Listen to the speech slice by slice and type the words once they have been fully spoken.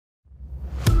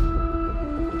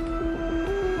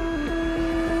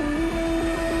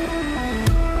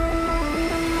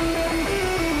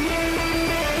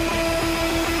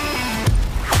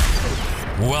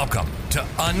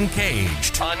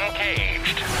Uncaged.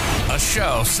 A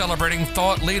show celebrating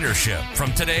thought leadership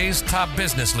from today's top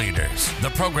business leaders. The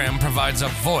program provides a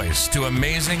voice to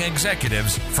amazing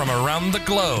executives from around the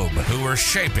globe who are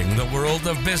shaping the world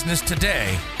of business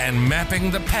today and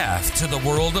mapping the path to the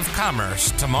world of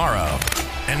commerce tomorrow.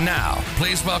 And now,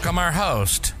 please welcome our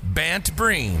host, Bant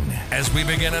Breen, as we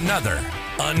begin another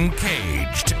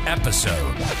Uncaged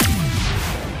episode.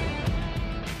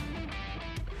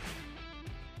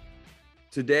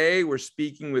 Today, we're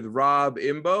speaking with Rob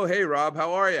Imbo. Hey, Rob,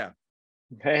 how are you?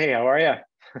 Hey, how are you?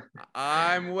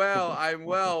 I'm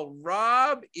well.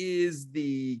 Rob is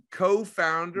the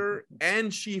co-founder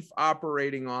and chief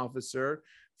operating officer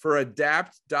for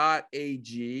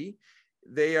Adapt.ag.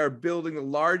 They are building the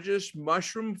largest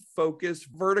mushroom-focused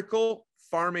vertical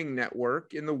farming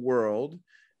network in the world.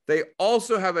 They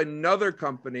also have another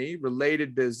company,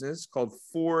 related business, called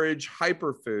Forage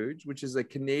Hyperfoods, which is a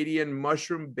Canadian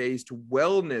mushroom-based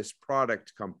wellness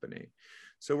product company.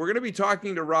 So we're going to be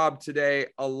talking to Rob today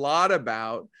a lot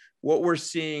about what we're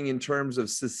seeing in terms of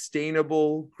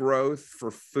sustainable growth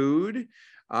for food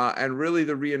and really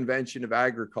the reinvention of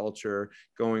agriculture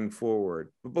going forward.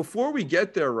 But before we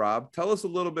get there, Rob, tell us a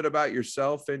little bit about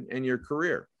yourself and your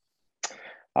career.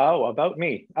 Oh, about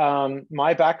me.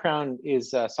 My background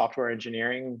is software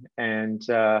engineering, and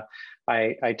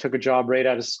I took a job right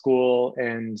out of school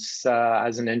and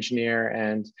as an engineer,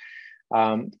 and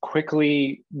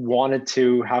quickly wanted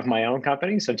to have my own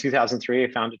company. So in 2003,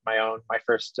 I founded my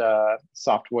first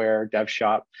software dev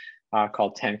shop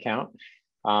called 10 Count,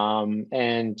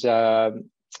 and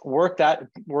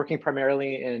working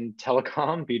primarily in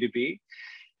telecom B2B.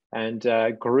 And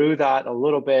grew that a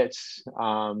little bit,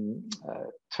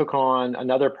 took on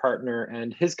another partner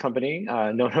and his company,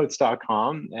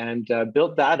 NoNotes.com, and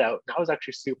built that out. That was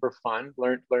actually super fun,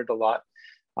 learned a lot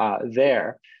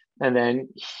there. And then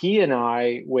he and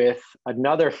I, with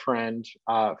another friend,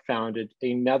 founded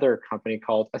another company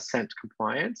called Ascent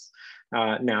Compliance,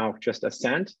 now just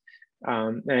Ascent.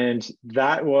 And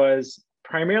that was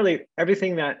primarily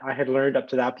everything that I had learned up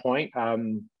to that point.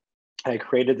 I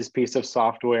created this piece of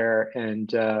software,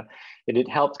 and it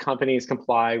helped companies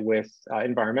comply with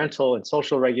environmental and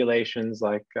social regulations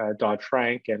like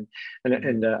Dodd-Frank and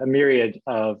a myriad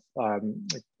of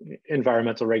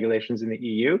environmental regulations in the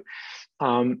EU.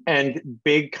 And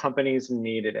big companies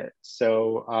needed it.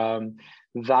 So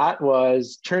that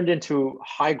was turned into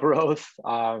high growth,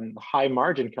 high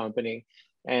margin company.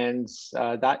 And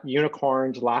that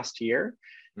unicorned last year.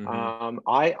 Mm-hmm.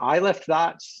 I left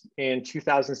that in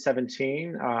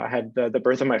 2017. I had the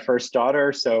birth of my first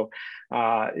daughter. So,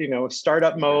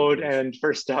 startup mode and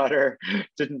first daughter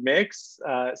didn't mix.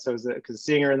 Because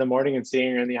seeing her in the morning and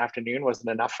seeing her in the afternoon wasn't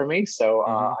enough for me. So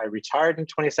I retired in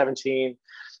 2017.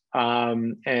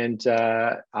 And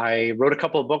I wrote a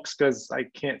couple of books because I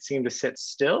can't seem to sit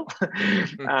still.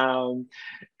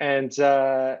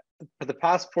 For the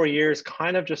past 4 years,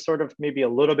 kind of just sort of maybe a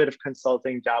little bit of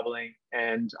consulting, dabbling,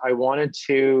 and I wanted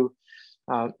to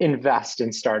invest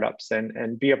in startups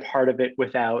and be a part of it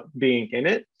without being in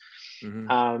it.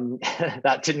 Mm-hmm.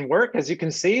 That didn't work, as you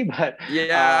can see, but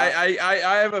yeah,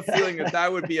 I have a feeling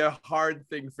that would be a hard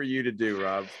thing for you to do,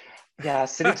 Rob. Yeah,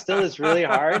 sitting still is really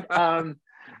hard.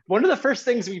 One of the first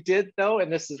things we did, though,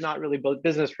 and this is not really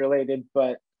business related,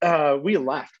 but we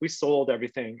left. We sold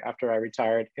everything after I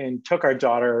retired and took our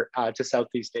daughter to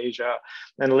Southeast Asia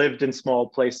and lived in small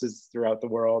places throughout the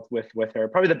world with her.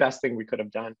 Probably the best thing we could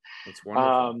have done. That's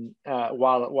wonderful.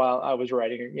 While I was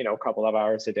writing, a couple of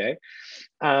hours a day.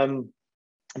 No,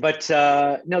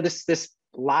 this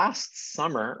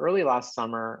early last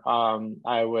summer,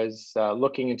 I was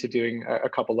looking into doing a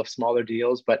couple of smaller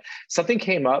deals, but something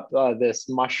came up, this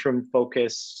mushroom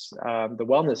focus, the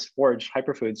wellness Forage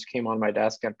Hyperfoods came on my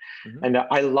desk, and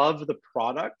I love the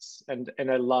products, and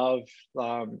I love,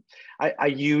 I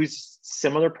use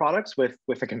similar products with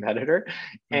a competitor,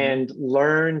 and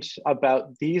learned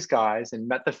about these guys and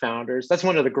met the founders. That's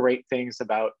one of the great things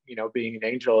about, being an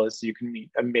angel, is you can meet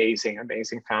amazing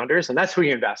founders, and that's who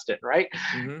you invest in, right?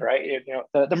 Right.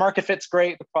 The market fit's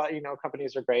great.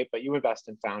 Companies are great, but you invest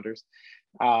in founders.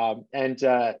 And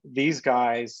these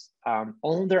guys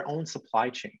own their own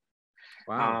supply chain.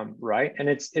 Wow. Right. And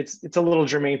it's a little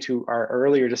germane to our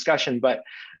earlier discussion, but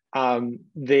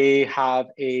they have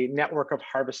a network of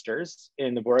harvesters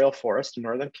in the boreal forest in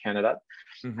northern Canada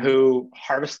who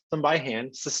harvest them by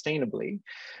hand sustainably.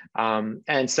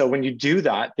 And so when you do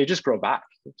that, they just grow back.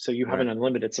 So you have an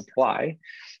unlimited supply.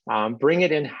 bring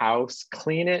it in-house,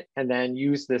 clean it, and then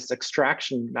use this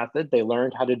extraction method. They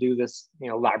learned how to do this,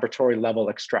 laboratory level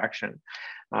extraction,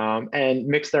 and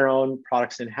mix their own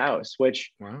products in-house,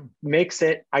 which makes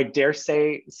it, I dare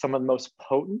say, some of the most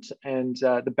potent and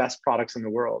the best products in the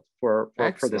world for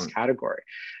this category.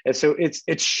 And so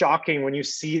it's shocking when you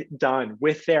see it done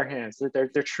with their hands.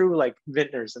 They're true like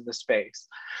vintners in the space.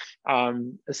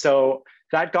 So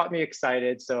that got me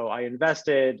excited. So I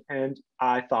invested, and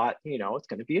I thought,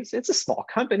 it's a small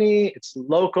company, it's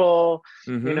local,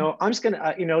 I'm just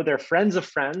gonna, they're friends of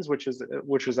friends, which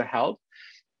was a help.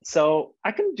 So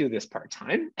I can do this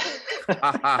part-time. They're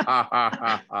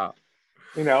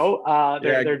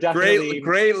definitely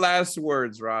great last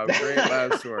words, Rob. Great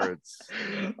last words.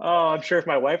 Oh, I'm sure if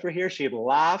my wife were here, she'd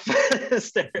laugh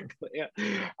hysterically.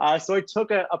 So I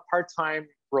took a part-time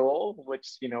role,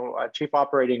 which, chief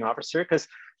operating officer, because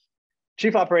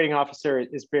chief operating officer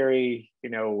is very,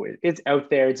 it's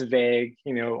out there, it's vague.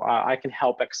 I can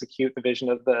help execute the vision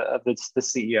of the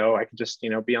CEO. I can just,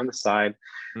 be on the side.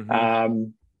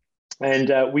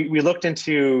 And we looked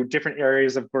into different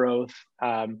areas of growth,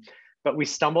 but we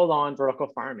stumbled on vertical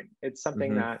farming. It's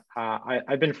something that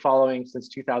I've been following since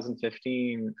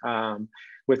 2015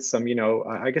 with some,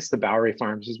 I guess the Bowery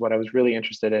Farms is what I was really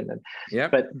interested in.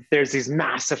 But there's these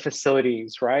massive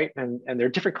facilities, right? And there are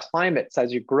different climates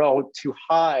as you grow too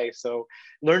high. So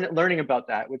learning about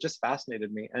that, which just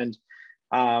fascinated me. And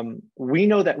we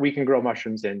know that we can grow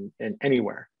mushrooms in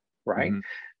anywhere, right?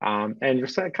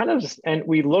 And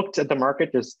we looked at the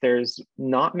market. There's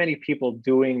not many people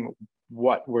doing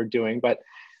what we're doing, but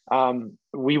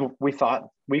we thought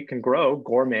we can grow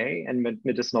gourmet and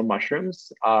medicinal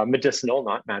mushrooms, medicinal,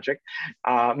 not magic,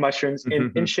 mushrooms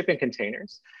in shipping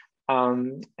containers.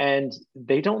 And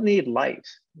they don't need light.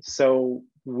 So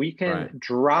we can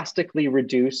drastically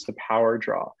reduce the power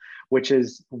draw, which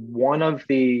is one of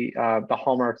the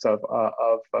hallmarks of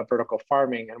vertical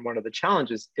farming. And one of the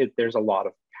challenges is there's a lot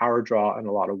of power draw and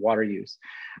a lot of water use.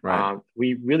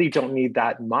 We really don't need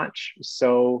that much.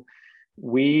 So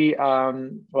we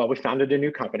founded a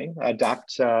new company,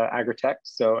 Adapt Agritech,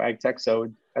 so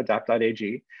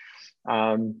adapt.ag.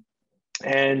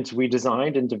 And we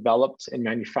designed and developed and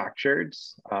manufactured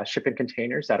shipping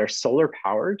containers that are solar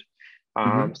powered,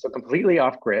 so completely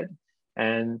off grid,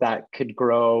 and that could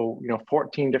grow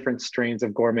 14 different strains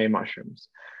of gourmet mushrooms.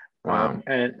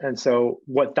 And so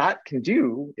what that can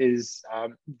do is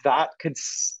that could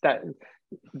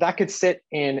sit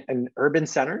in an urban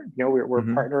center. We're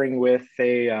partnering with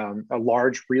a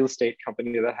large real estate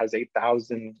company that has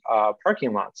 8,000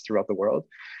 parking lots throughout the world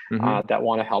that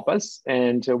want to help us.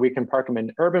 And we can park them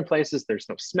in urban places. There's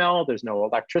no smell, there's no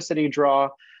electricity draw,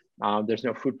 there's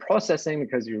no food processing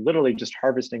because you're literally just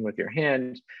harvesting with your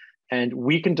hand. And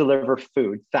we can deliver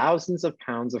food, thousands of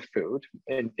pounds of food,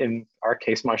 in our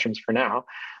case, mushrooms for now,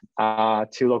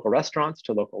 to local restaurants,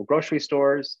 to local grocery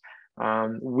stores.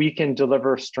 We can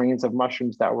deliver strains of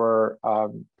mushrooms that were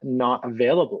not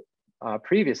available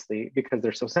previously because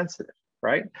they're so sensitive,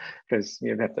 right? Because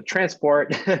you have to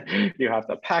transport, you have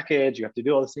to package, you have to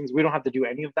do all those things. We don't have to do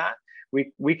any of that.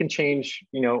 We can change,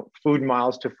 food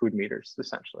miles to food meters,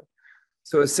 essentially.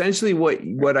 So essentially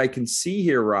what I can see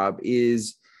here, Rob,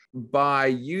 is by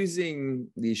using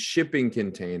these shipping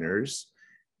containers,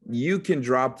 you can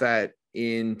drop that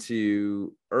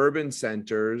into urban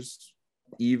centers,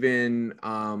 even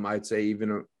I'd say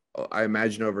even I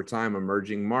imagine over time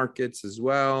emerging markets as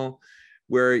well,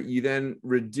 where you then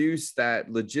reduce that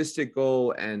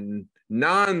logistical and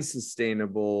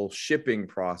non-sustainable shipping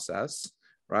process,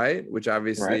 right? Which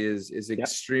obviously is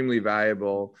extremely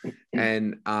valuable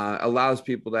and allows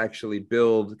people to actually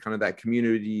build kind of that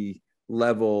community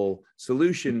level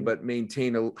solution, but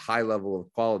maintain a high level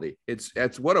of quality.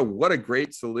 It's what a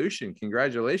great solution.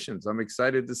 Congratulations. I'm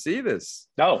excited to see this.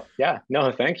 Oh yeah,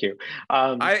 no, thank you.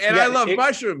 I love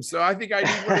mushrooms, so I think I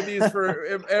need one of these for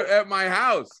at my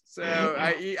house. So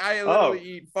I literally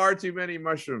eat far too many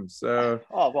mushrooms. So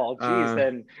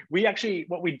then we actually,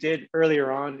 what we did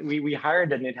earlier on, we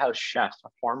hired an in-house chef, a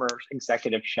former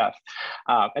executive chef,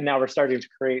 and now we're starting to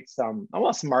create some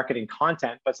almost marketing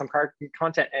content, but some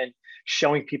content and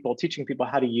teaching people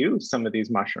how to use some of these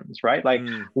mushrooms, right? Like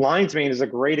lion's mane is a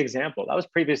great example. That was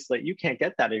previously, you can't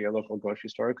get that at your local grocery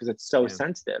store because it's so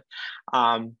sensitive,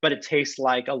 but it tastes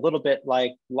like a little bit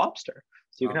like lobster.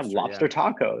 So you can have lobster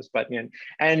tacos, but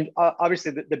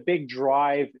obviously the big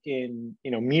drive in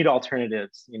meat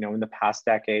alternatives, in the past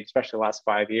decade, especially the last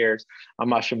 5 years,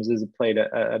 mushrooms has played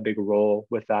a big role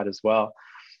with that as well.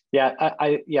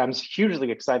 I'm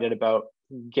hugely excited about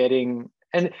getting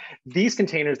And these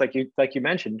containers, like you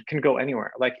mentioned, can go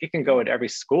anywhere. Like it can go at every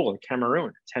school in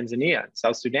Cameroon, Tanzania,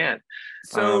 South Sudan.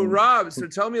 So Rob, so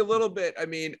tell me a little bit. I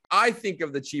mean, I think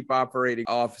of the chief operating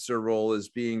officer role as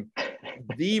being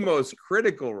the most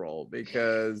critical role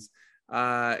because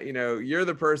you're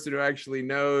the person who actually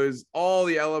knows all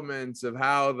the elements of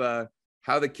how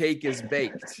the cake is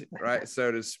baked, right,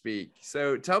 so to speak.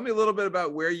 So tell me a little bit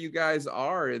about where you guys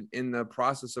are in the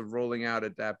process of rolling out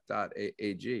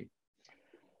Adapt.ag.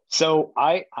 So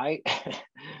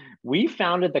we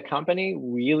founded the company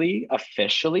really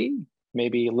officially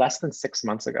maybe less than 6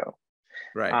 months ago.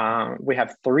 Right. We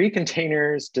have 3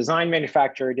 containers designed,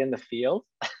 manufactured in the field.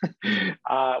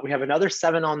 We have another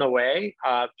 7 on the way,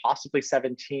 possibly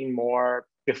 17 more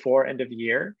before end of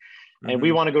year. And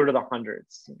we want to go to the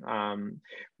hundreds.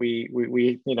 We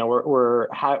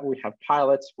have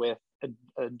pilots with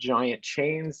a giant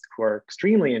chains who are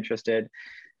extremely interested.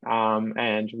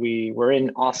 And we're in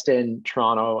Austin,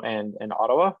 Toronto, and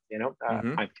Ottawa.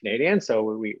 I'm Canadian, so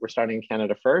we're starting in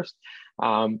Canada first.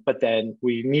 But then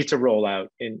we need to roll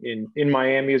out in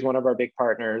Miami is one of our big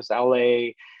partners.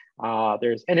 LA,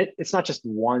 it's not just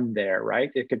one there, right?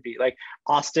 It could be like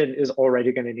Austin is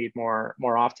already going to need more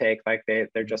offtake. Like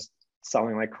they're just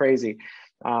selling like crazy,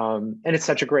 and it's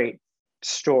such a great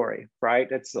story, right?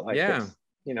 It's like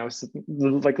it's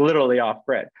like literally off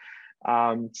grid.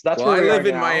 So that's where I live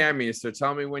in now. Miami, so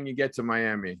tell me when you get to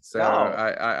Miami. So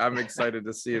I'm excited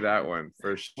to see that one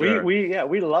for sure. We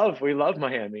love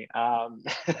Miami.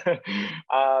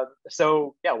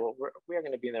 So yeah, we are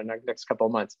going to be in there next couple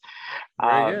of months.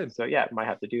 Very good. So yeah, might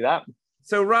have to do that.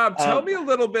 So Rob, tell me a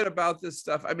little bit about this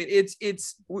stuff. I mean,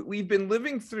 we've been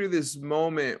living through this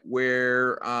moment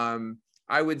where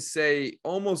I would say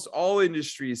almost all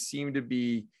industries seem to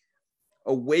be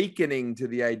awakening to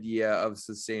the idea of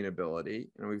sustainability.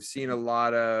 And we've seen a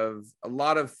lot of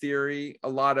theory, a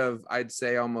lot of, I'd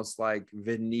say, almost like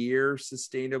veneer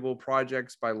sustainable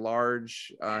projects by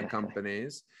large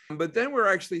companies. But then we're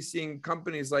actually seeing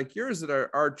companies like yours that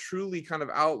are truly kind of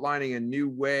outlining a new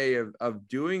way of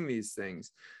doing these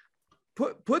things.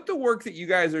 Put the work that you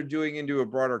guys are doing into a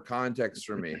broader context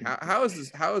for me. How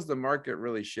is the market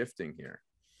really shifting here?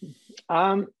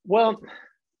 Well,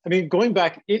 I mean, going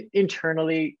back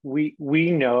internally,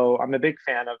 we know, I'm a big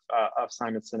fan of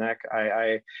Simon Sinek.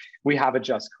 We have a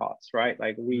just cause, right?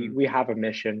 Like we have a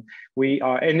mission. We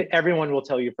are, and everyone will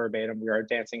tell you verbatim, we are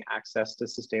advancing access to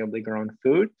sustainably grown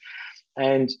food,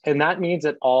 and that means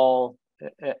at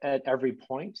every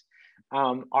point.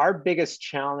 Our biggest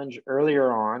challenge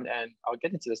earlier on, and I'll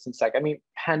get into this in a sec. I mean,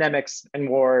 pandemics and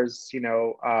wars,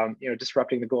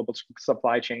 disrupting the global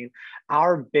supply chain.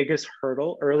 Our biggest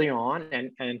hurdle early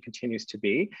on and continues to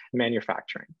be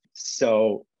manufacturing.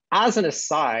 So as an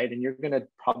aside, and you're going to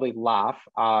probably laugh,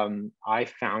 I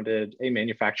founded a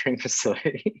manufacturing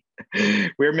facility.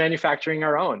 We're manufacturing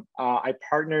our own. I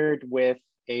partnered with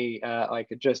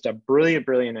just a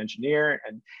brilliant engineer,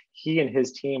 and he and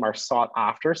his team are sought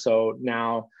after. So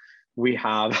now we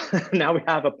have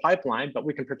a pipeline, but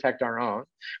we can protect our own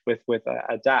with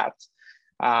Adapt,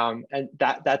 and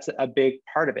that's a big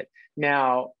part of it.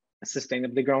 Now,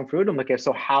 sustainably grown food, I'm looking at,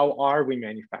 so how are we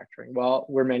manufacturing? Well,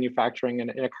 we're manufacturing in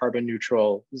a carbon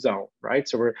neutral zone, right?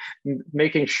 So we're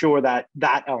making sure that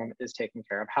element is taken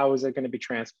care of. How is it going to be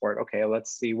transported? Okay,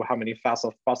 let's see how many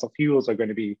fossil fuels are going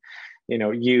to be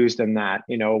used in that.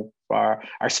 Our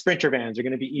Sprinter vans are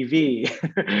going to be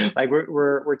EV. Like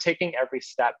we're taking every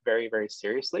step very, very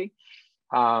seriously.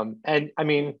 And I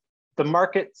mean, the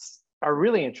markets are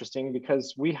really interesting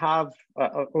because we have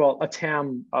a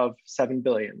TAM of 7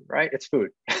 billion, right? It's food,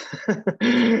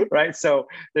 right? So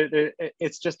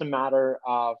it's just a matter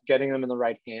of getting them in the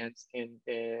right hands.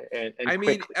 I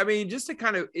mean, just to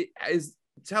kind of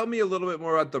tell me a little bit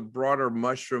more about the broader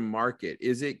mushroom market.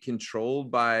 Is it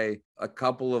controlled by a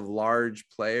couple of large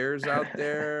players out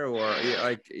there, or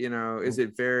is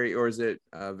it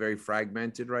very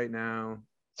fragmented right now?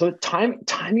 So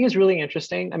timing is really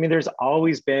interesting. I mean, there's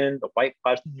always been the white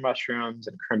button mushrooms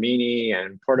and cremini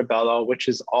and portobello, which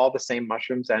is all the same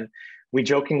mushrooms, and we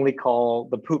jokingly call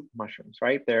the poop mushrooms,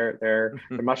 right? They're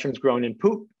mushrooms grown in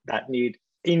poop that need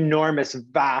enormous,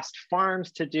 vast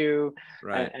farms to do,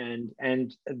 right?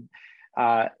 And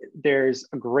there's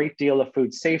a great deal of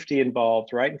food safety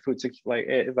involved, right? And food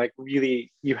like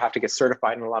really, you have to get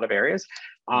certified in a lot of areas.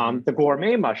 The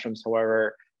gourmet mushrooms,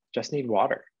 however, just need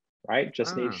water. Right,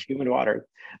 just need human water.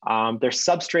 Their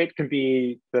substrate can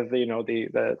be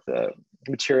the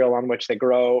material on which they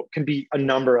grow, can be a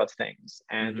number of things,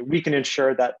 and we can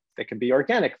ensure that they can be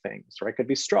organic things, right? Could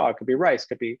be straw, could be rice,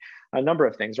 could be a number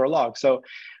of things, or logs. So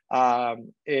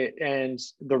And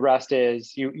the rest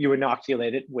is you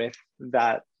inoculate it with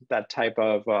that type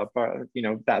of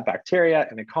that bacteria,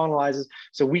 and it colonizes.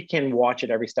 So we can watch it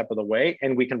every step of the way,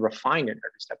 and we can refine it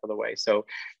every step of the way. So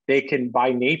they can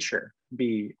by nature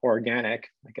be organic.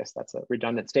 I guess that's a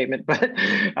redundant statement, but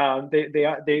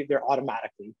they're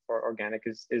automatically or organic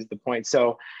is the point.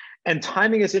 So, and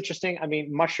timing is interesting. I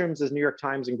mean, mushrooms is New York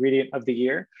Times ingredient of the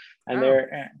year, and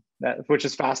which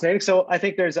is fascinating. So I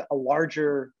think there's a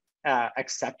larger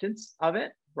acceptance of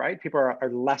it, right? People are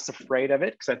less afraid of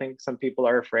it, because I think some people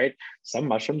are afraid some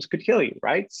mushrooms could kill you,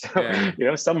 right? So,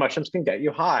 some mushrooms can get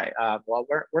you high. Well,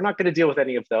 we're not going to deal with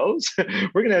any of those.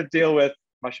 We're going to deal with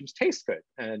mushrooms taste good,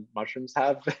 and mushrooms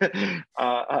have.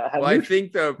 Well, I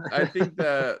think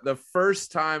the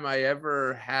first time I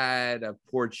ever had a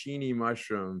porcini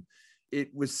mushroom,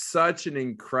 it was such an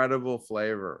incredible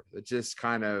flavor. It just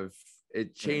kind of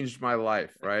changed my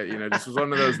life, right? This was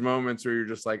one of those moments where you're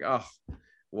just like, oh,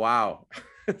 wow.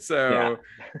 So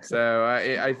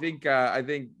I think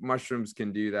mushrooms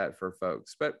can do that for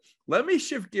folks. But let me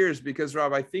shift gears, because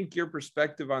Rob, I think your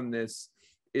perspective on this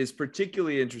is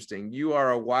particularly interesting. You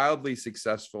are a wildly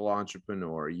successful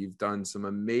entrepreneur. You've done some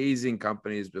amazing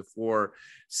companies before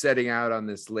setting out on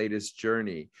this latest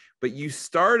journey, but you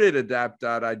started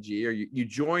Adapt.ig, or you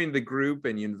joined the group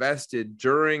and you invested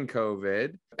during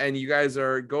COVID, and you guys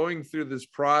are going through this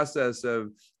process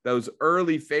of those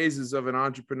early phases of an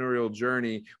entrepreneurial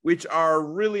journey, which are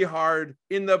really hard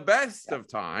in the best of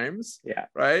times. Yeah.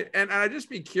 Right. And I'd just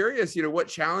be curious, what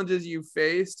challenges you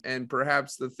faced, and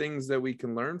perhaps the things that we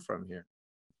can learn from here.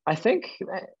 I think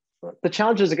the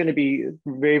challenges are going to be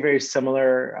very, very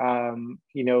similar.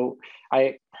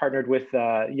 I partnered with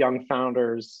young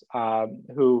founders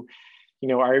who,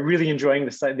 are really enjoying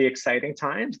the exciting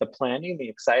times, the planning, the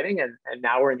exciting, and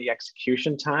now we're in the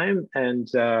execution time. And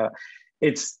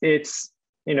it's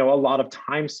a lot of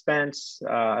time spent,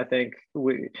 I think,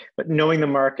 but knowing the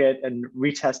market and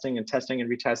retesting and testing and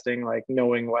retesting, like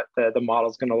knowing what the model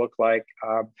is going to look like,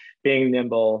 being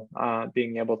nimble,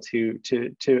 being able to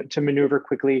maneuver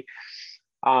quickly.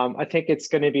 I think it's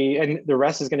going to be, and the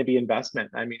rest is going to be investment.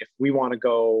 I mean, if we want to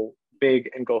go big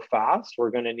and go fast,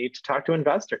 we're going to need to talk to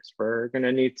investors. We're going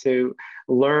to need to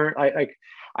learn.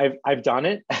 I've done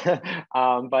it,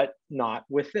 but not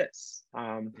with this.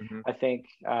 I think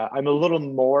I'm a little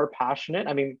more passionate.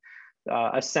 I mean,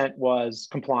 Ascent was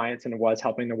compliance, and it was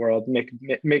helping the world make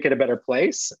it a better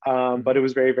place. But it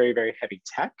was very, very, very heavy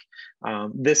tech.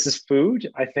 This is food.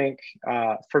 I think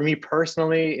for me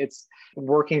personally, it's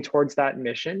working towards that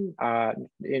mission,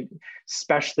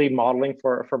 especially modeling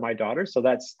for my daughter. So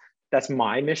that's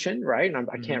my mission, right? And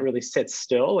I can't really sit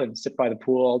still and sit by the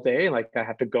pool all day. Like, I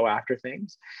have to go after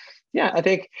things. Yeah, I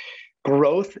think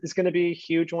growth is going to be a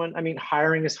huge one. I mean,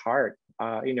 hiring is hard.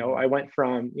 I went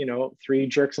from, 3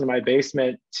 jerks in my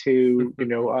basement to,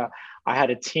 I had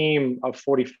a team of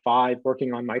 45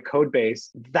 working on my code base.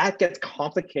 That gets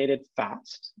complicated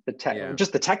fast.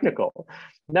 Just the technical,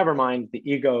 never mind the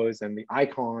egos and the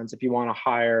icons. If you want to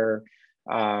hire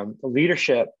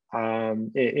leadership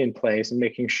in place, and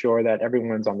making sure that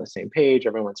everyone's on the same page,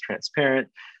 everyone's transparent.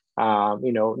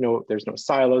 There's no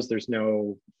silos, there's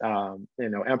no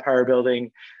empire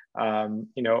building. I've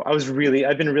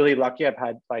been really lucky. I've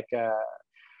had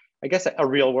I guess a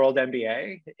real world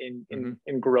MBA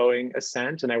in growing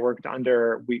Ascent, and I worked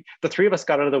under the 3 of us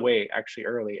got out of the way actually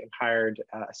early and hired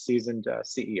a seasoned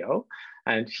CEO,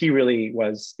 and he really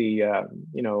was the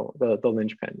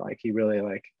linchpin. Like, he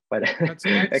really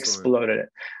exploded it.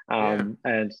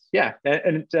 And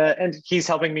he's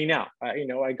helping me now.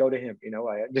 I go to him.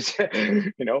 I just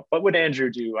what would Andrew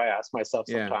do? I ask myself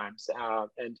sometimes.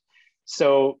 And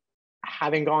so,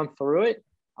 having gone through it,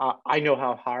 I know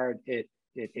how hard it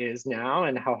is now,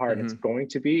 and how hard it's going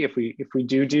to be. If we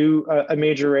do a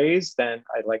major raise, then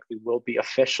I likely will be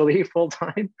officially full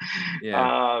time. With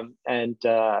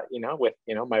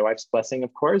my wife's blessing,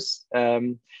 of course.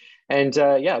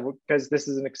 Because this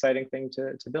is an exciting thing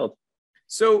to build.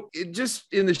 So just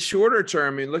in the shorter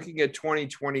term, and looking at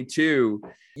 2022,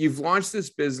 you've launched this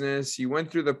business. You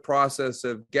went through the process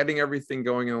of getting everything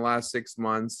going in the last 6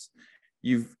 months.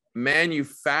 You've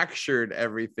manufactured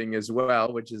everything as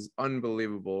well, which is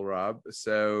unbelievable, Rob.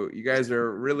 So you guys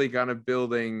are really kind of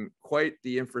building quite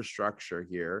the infrastructure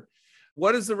here.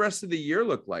 What does the rest of the year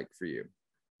look like for you?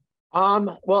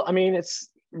 Well, I mean, it's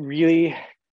really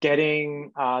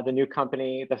getting the new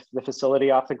company, the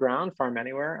facility off the ground, Farm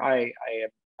Anywhere. I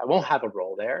won't have a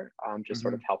role there. I'm just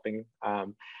sort of helping.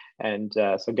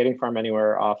 So getting Farm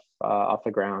Anywhere off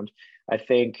the ground. I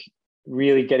think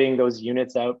really getting those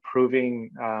units out,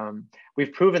 proving,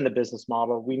 we've proven the business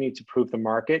model. We need to prove the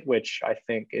market, which I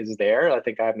think is there. I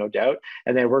think I have no doubt.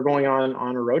 And then we're going on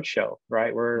a roadshow,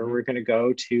 right? We're going to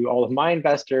go to all of my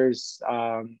investors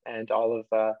and all of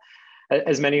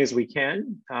as many as we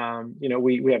can. You know,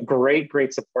 we have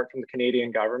great support from the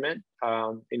Canadian government,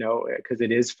 you know, because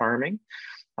it is farming.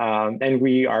 And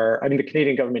we are, I mean, the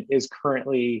Canadian government is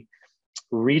currently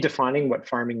redefining what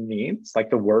farming means, like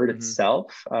the word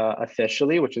itself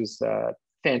officially, which is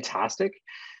fantastic.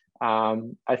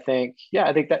 I think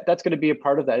that's going to be a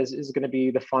part of that is going to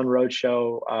be the fun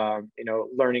roadshow, you know,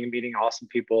 learning and meeting awesome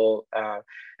people,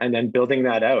 and then building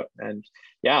that out. And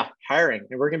yeah, hiring.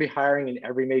 And we're going to be hiring in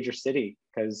every major city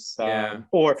because,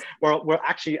 or we're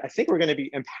actually, I think we're going to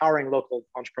be empowering local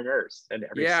entrepreneurs in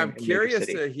every I'm curious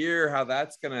city. to hear how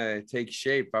that's going to take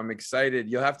shape. I'm excited.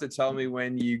 You'll have to tell me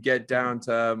when you get down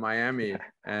to Miami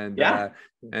and how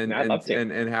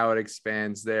it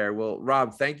expands there. Well,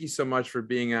 Rob, thank you so much for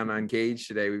being on Uncaged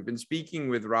today. We've been speaking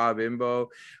with Rob Imbo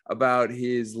about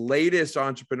his latest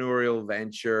entrepreneurial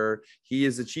venture. He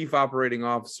is the chief operating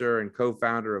officer and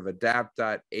co-founder of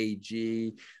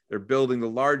Adapt.ag. They're building the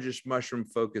largest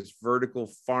mushroom-focused vertical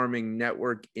farming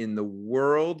network in the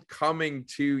world, coming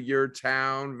to your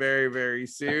town very, very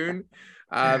soon.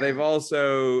 They've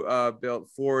also built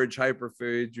Forage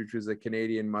Hyperfoods, which is a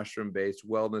Canadian mushroom-based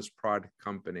wellness product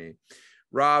company.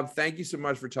 Rob, thank you so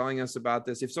much for telling us about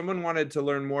this. If someone wanted to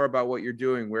learn more about what you're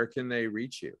doing, where can they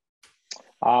reach you?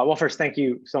 Well, first, thank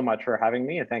you so much for having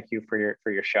me, and thank you for your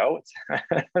show.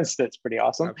 It's pretty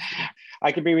awesome. Absolutely.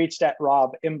 I can be reached at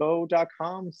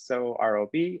robimbo.com. So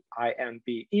ROBIMBEAULT.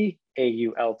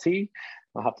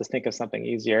 I'll have to think of something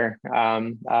easier.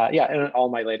 And all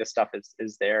my latest stuff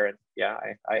is there. And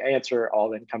I answer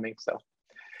all incoming. So.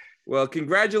 Well,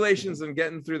 congratulations on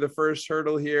getting through the first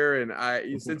hurdle here. And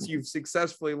since you've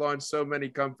successfully launched so many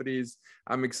companies,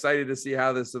 I'm excited to see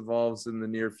how this evolves in the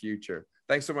near future.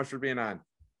 Thanks so much for being on.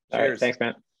 Cheers. All right, thanks,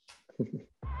 man.